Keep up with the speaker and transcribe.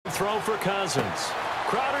throw for Cousins.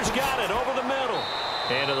 Crowder's got it over the middle.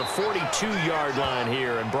 And to the 42-yard line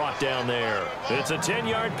here and brought down there. It's a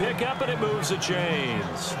 10-yard pickup, and it moves the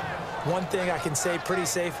chains. One thing I can say pretty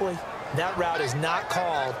safely, that route is not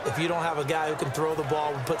called if you don't have a guy who can throw the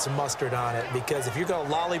ball and put some mustard on it. Because if you're going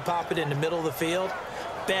to lollipop it in the middle of the field,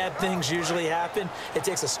 bad things usually happen. It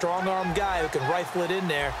takes a strong-armed guy who can rifle it in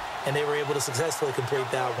there, and they were able to successfully complete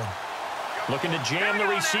that one. Looking to jam the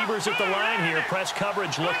receivers at the line here. Press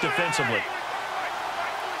coverage look defensively.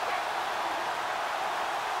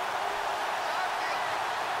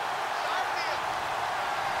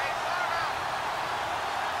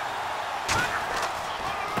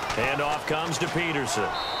 And off comes to Peterson.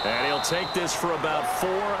 And he'll take this for about 4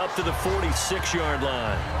 up to the 46-yard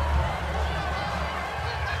line.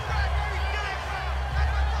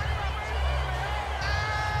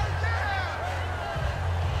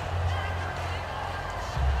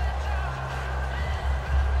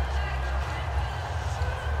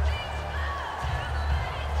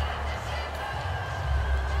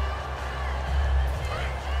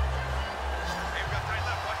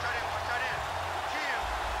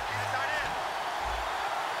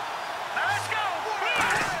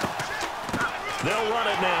 They'll run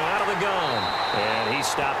it now out of the gun. And he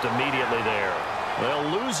stopped immediately there. They'll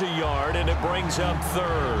lose a yard, and it brings up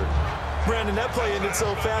third. Brandon, that play ended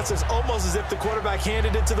so fast, it's almost as if the quarterback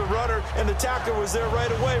handed it to the runner, and the tackler was there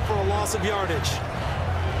right away for a loss of yardage.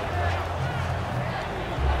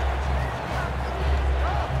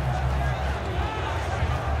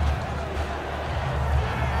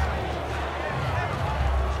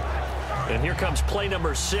 And here comes play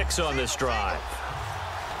number 6 on this drive.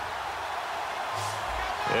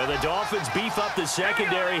 And the Dolphins beef up the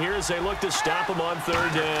secondary here as they look to stop him on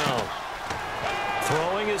third down.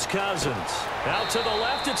 Throwing is Cousins. Out to the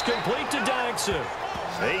left, it's complete to Dyson.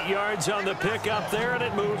 8 yards on the pickup there, and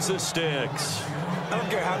it moves the sticks. I don't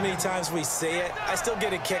care how many times we see it. I still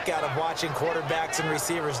get a kick out of watching quarterbacks and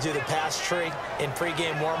receivers do the pass tree in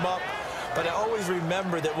pregame warm-up. But I always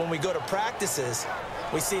remember that when we go to practices,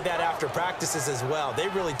 we see that after practices as well. They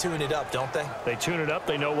really tune it up, don't they? They tune it up.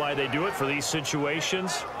 They know why they do it for these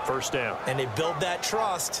situations. First down. And they build that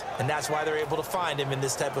trust, and that's why they're able to find him in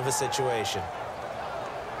this type of a situation.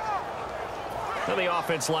 And the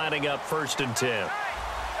offense lining up 1st and 10.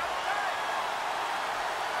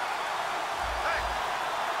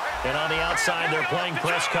 And on the outside, they're playing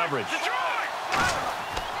press coverage.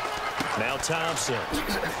 Now Thompson.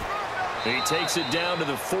 He takes it down to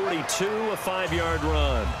the 42, a 5-yard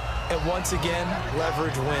run. And once again,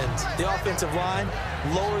 leverage wins. The offensive line,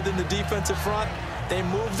 lower than the defensive front, they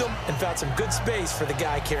moved them and found some good space for the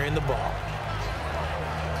guy carrying the ball.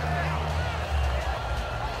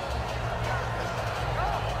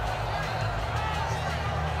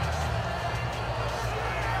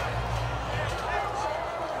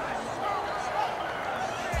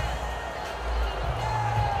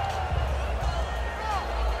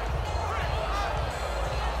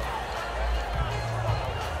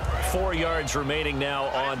 Yards remaining now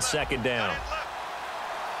on 2nd down. All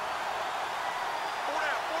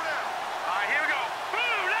right, here we go.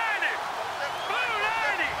 Blue 90. Blue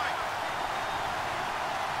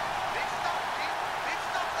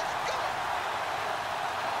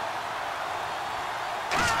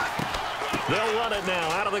 90. They'll run it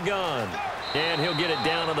now out of the gun. And he'll get it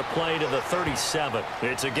down on the play to the 37.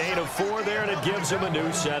 It's a gain of 4 there, and it gives him a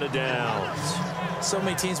new set of downs. So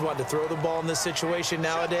many teams want to throw the ball in this situation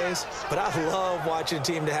nowadays, but I love watching a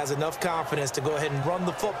team that has enough confidence to go ahead and run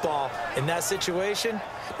the football. In that situation,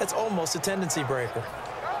 that's almost a tendency breaker.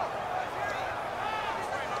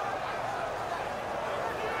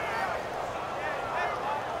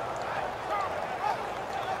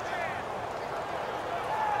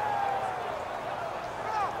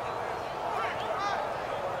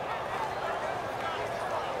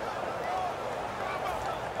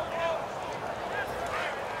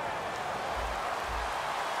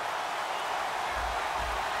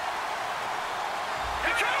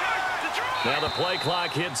 Now the play clock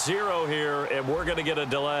hits 0 here, and we're going to get a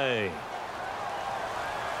delay.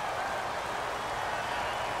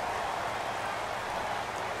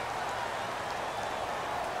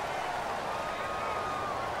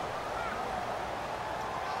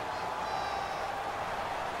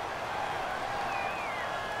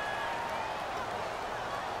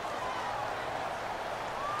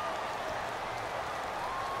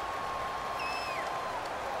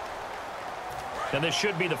 And this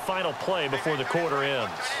should be the final play before the quarter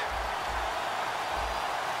ends.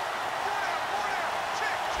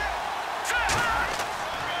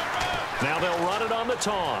 Now they'll run it on the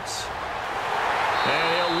toss.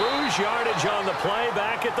 And he'll lose yardage on the play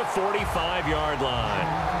back at the 45-yard line.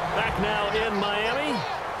 Back now in Miami.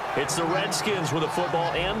 It's the Redskins with the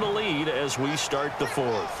football and the lead as we start the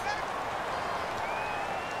fourth.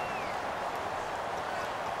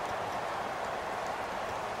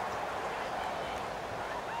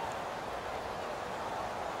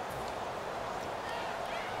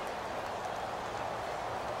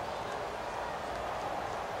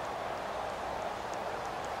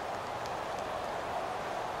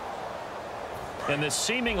 And this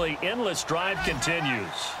seemingly endless drive continues.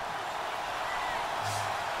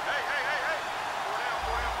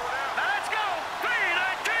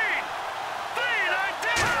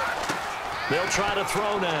 They'll try to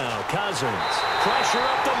throw now. Cousins. Pressure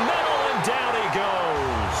up the middle, and down he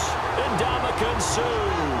goes. Ndamukong Suh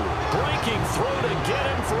breaking through to get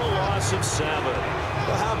him for a loss of 7.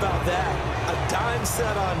 Well, how about that? A dime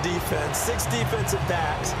set on defense, 6 defensive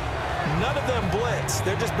backs. None of them blitz.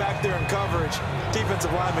 They're just back there in coverage.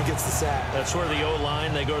 Defensive lineman gets the sack. That's where the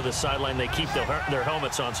O-line, they go to the sideline, they keep their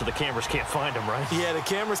helmets on so the cameras can't find them, right? Yeah, the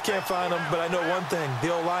cameras can't find them, but I know one thing.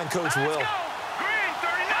 The O-line coach will. Green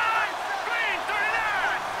 39! Green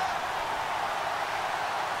 39!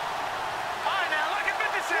 All right, now, lucky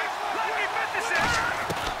 56! Lucky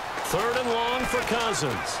 56! Third and long for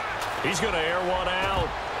Cousins. He's going to air one out.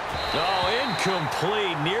 Oh,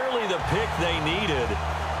 incomplete. Nearly the pick they needed.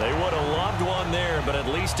 They would have loved one there, but at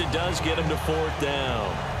least it does get them to 4th down.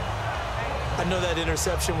 I know that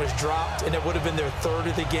interception was dropped, and it would have been their 3rd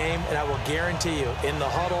of the game, and I will guarantee you, in the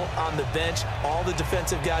huddle, on the bench, all the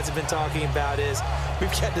defensive guys have been talking about is, we've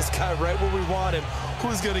got this guy right where we want him.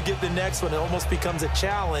 Who's going to get the next one? It almost becomes a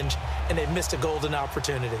challenge, and they missed a golden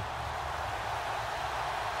opportunity.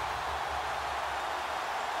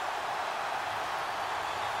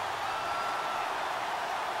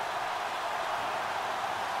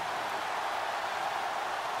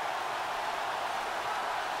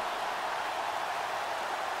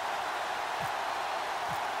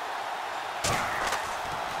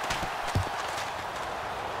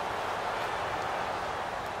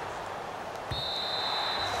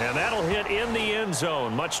 And that'll hit in the end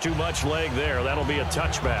zone. Much too much leg there. That'll be a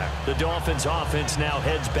touchback. The Dolphins offense now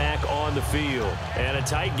heads back on the field. And a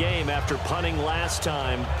tight game after punting last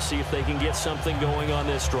time. See if they can get something going on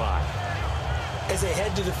this drive. As they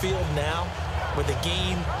head to the field now, with the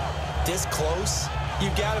game this close,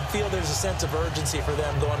 you've got to feel there's a sense of urgency for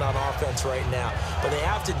them going on offense right now. But they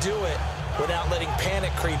have to do it without letting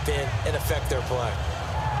panic creep in and affect their play.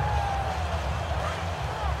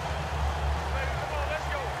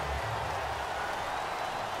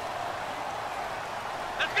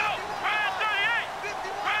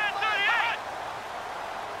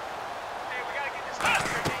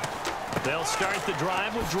 They'll start the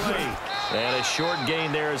drive with Drake. And a short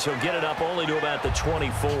gain there as he'll get it up only to about the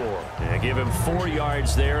 24. And give him 4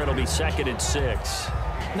 yards there. It'll be 2nd and 6.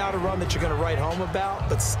 Not a run that you're going to write home about,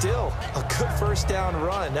 but still a good 1st down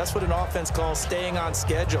run. That's what an offense calls staying on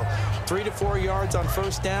schedule. 3 to 4 yards on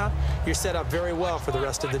 1st down, you're set up very well for the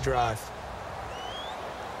rest of the drive.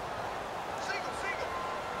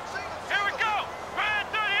 Here we go! Ryan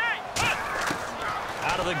 38!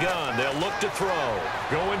 Out of the gun, they'll look to throw.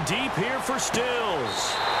 Going deep here for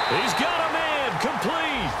Stills. He's got a man,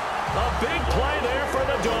 complete. A big play there for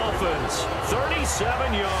the Dolphins.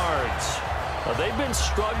 37 yards. They've been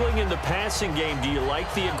struggling in the passing game. Do you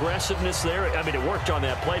like the aggressiveness there? I mean, it worked on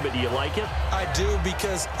that play, but do you like it? I do,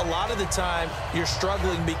 because a lot of the time you're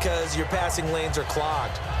struggling because your passing lanes are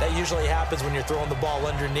clogged. That usually happens when you're throwing the ball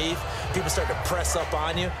underneath. People start to press up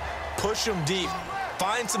on you. Push them deep.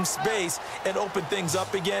 Find some space and open things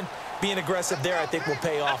up again. Being aggressive there, I think, will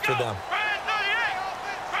pay off for them.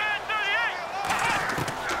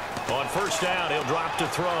 On 1st down, he'll drop to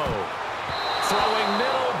throw. Throwing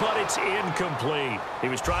middle, but it's incomplete. He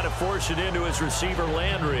was trying to force it into his receiver,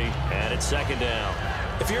 Landry, and it's 2nd down.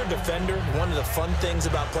 If you're a defender, one of the fun things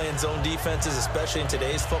about playing zone defenses, especially in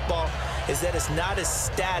today's football, is that it's not as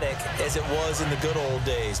static as it was in the good old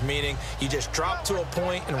days, meaning you just drop to a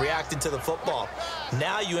point and reacted to the football.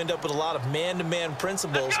 Now you end up with a lot of man-to-man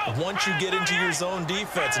principles once you get into your zone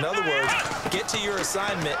defense. In other words, get to your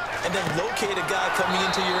assignment and then locate a guy coming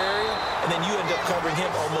into your area, and then you end up covering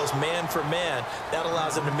him almost man for man. That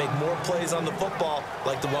allows him to make more plays on the football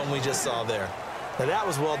like the one we just saw there. Now, that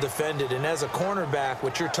was well defended, and as a cornerback,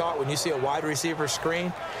 what you're taught when you see a wide receiver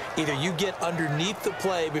screen, either you get underneath the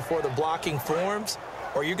play before the blocking forms,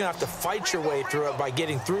 or you're going to have to fight your way through it by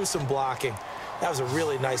getting through some blocking. That was a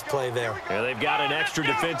really nice play there. Yeah, they've got an extra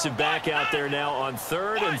defensive back out there now on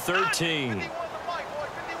 3rd and 13.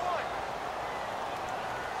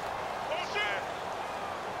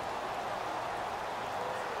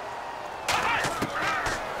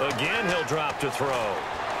 Again, he'll drop to throw.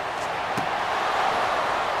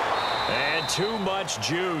 And too much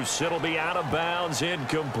juice. It'll be out of bounds,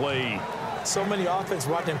 incomplete. So many offenses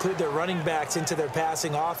want to include their running backs into their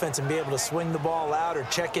passing offense and be able to swing the ball out or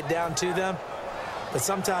check it down to them. But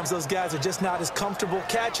sometimes those guys are just not as comfortable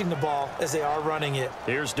catching the ball as they are running it.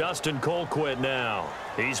 Here's Dustin Colquitt now.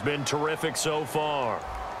 He's been terrific so far.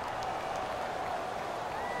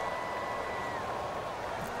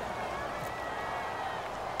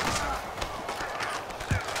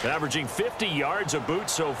 Averaging 50 yards a boot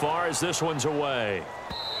so far as this one's away.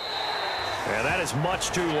 And that is much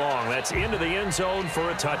too long. That's into the end zone for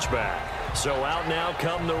a touchback. So out now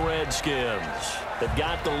come the Redskins. They've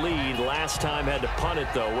got the lead. Last time had to punt it,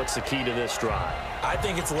 though. What's the key to this drive? I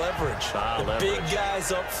think it's leverage. The big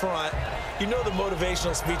guys up front. You know the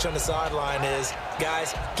motivational speech on the sideline is,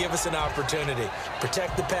 guys, give us an opportunity.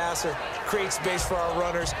 Protect the passer, create space for our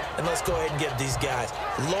runners, and let's go ahead and get these guys.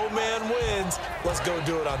 Low man wins. Let's go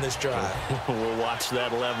do it on this drive. We'll watch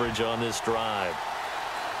that leverage on this drive.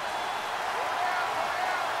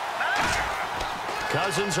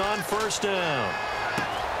 Cousins on first down.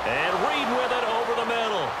 And Reed with it over the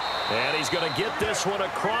middle. And he's going to get this one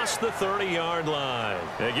across the 30-yard line.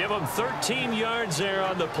 They give him 13 yards there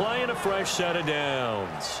on the play and a fresh set of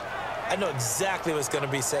downs. I know exactly what's going to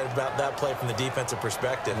be said about that play from the defensive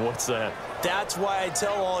perspective. What's that? That's why I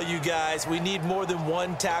tell all you guys we need more than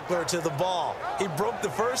one tackler to the ball. He broke the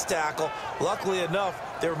first tackle. Luckily enough,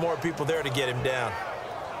 there were more people there to get him down.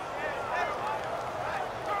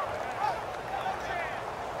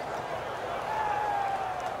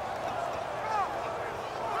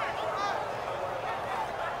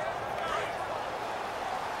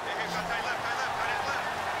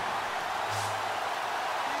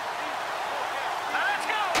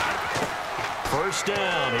 First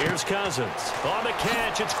down. Here's Cousins. On the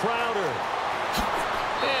catch, it's Crowder.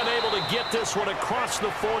 And able to get this one across the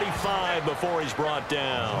 45 before he's brought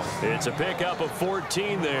down. It's a pickup of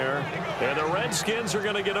 14 there. And the Redskins are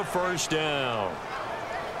going to get a first down.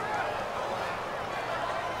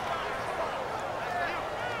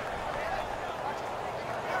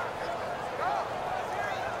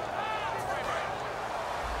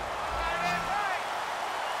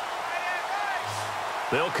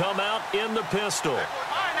 They'll come out in the pistol. On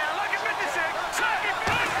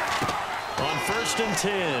first and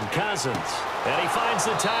 10, Cousins. And he finds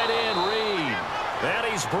the tight end, Reed. And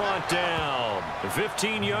he's brought down.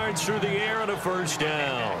 15 yards through the air and a first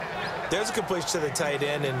down. There's a completion to the tight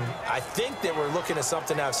end, and I think that we're looking at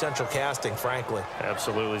something out of central casting, frankly.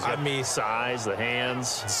 Absolutely. He's got the size, the hands.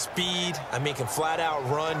 Speed. I mean, can flat out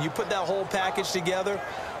run. You put that whole package together,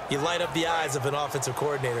 you light up the eyes of an offensive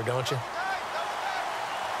coordinator, don't you?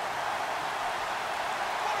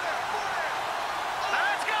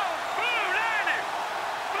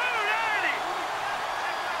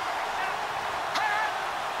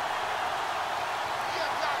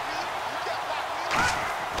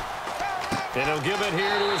 And he'll give it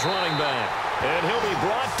here to his running back. And he'll be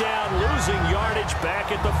brought down, losing yardage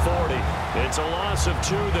back at the 40. It's a loss of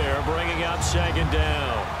 2 there, bringing up second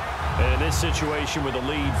down. And in this situation with the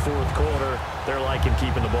lead fourth quarter, they're liking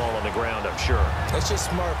keeping the ball on the ground, I'm sure. That's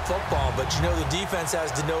just smart football, but you know the defense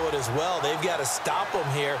has to know it as well. They've got to stop them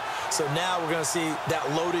here. So now we're going to see that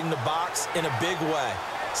loading the box in a big way.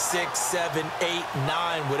 6, 7, 8,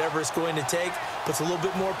 9, whatever it's going to take, puts a little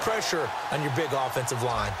bit more pressure on your big offensive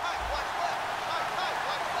line.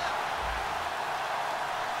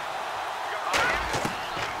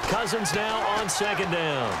 Cousins now on second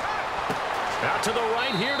down. Out to the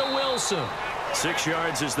right here to Wilson. 6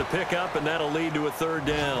 yards is the pickup, and that'll lead to a third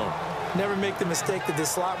down. Never make the mistake that the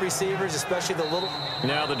slot receivers, especially the little...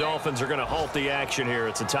 Now the Dolphins are going to halt the action here.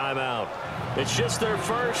 It's a timeout. It's just their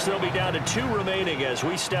first. They'll be down to 2 remaining as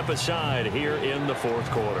we step aside here in the fourth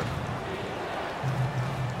quarter.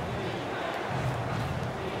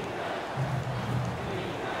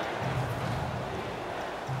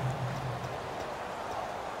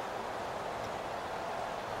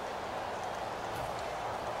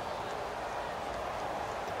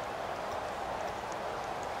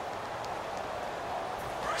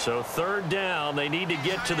 So third down, they need to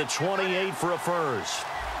get to the 28 for a first.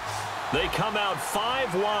 They come out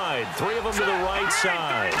 5 wide, 3 of them to the right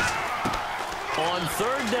side. On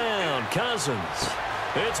third down, Cousins.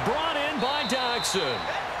 It's brought in by Doxson.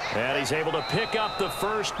 And he's able to pick up the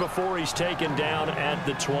first before he's taken down at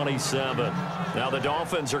the 27. Now the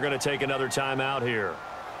Dolphins are going to take another timeout here.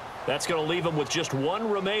 That's going to leave them with just 1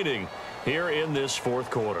 remaining here in this fourth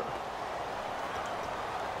quarter.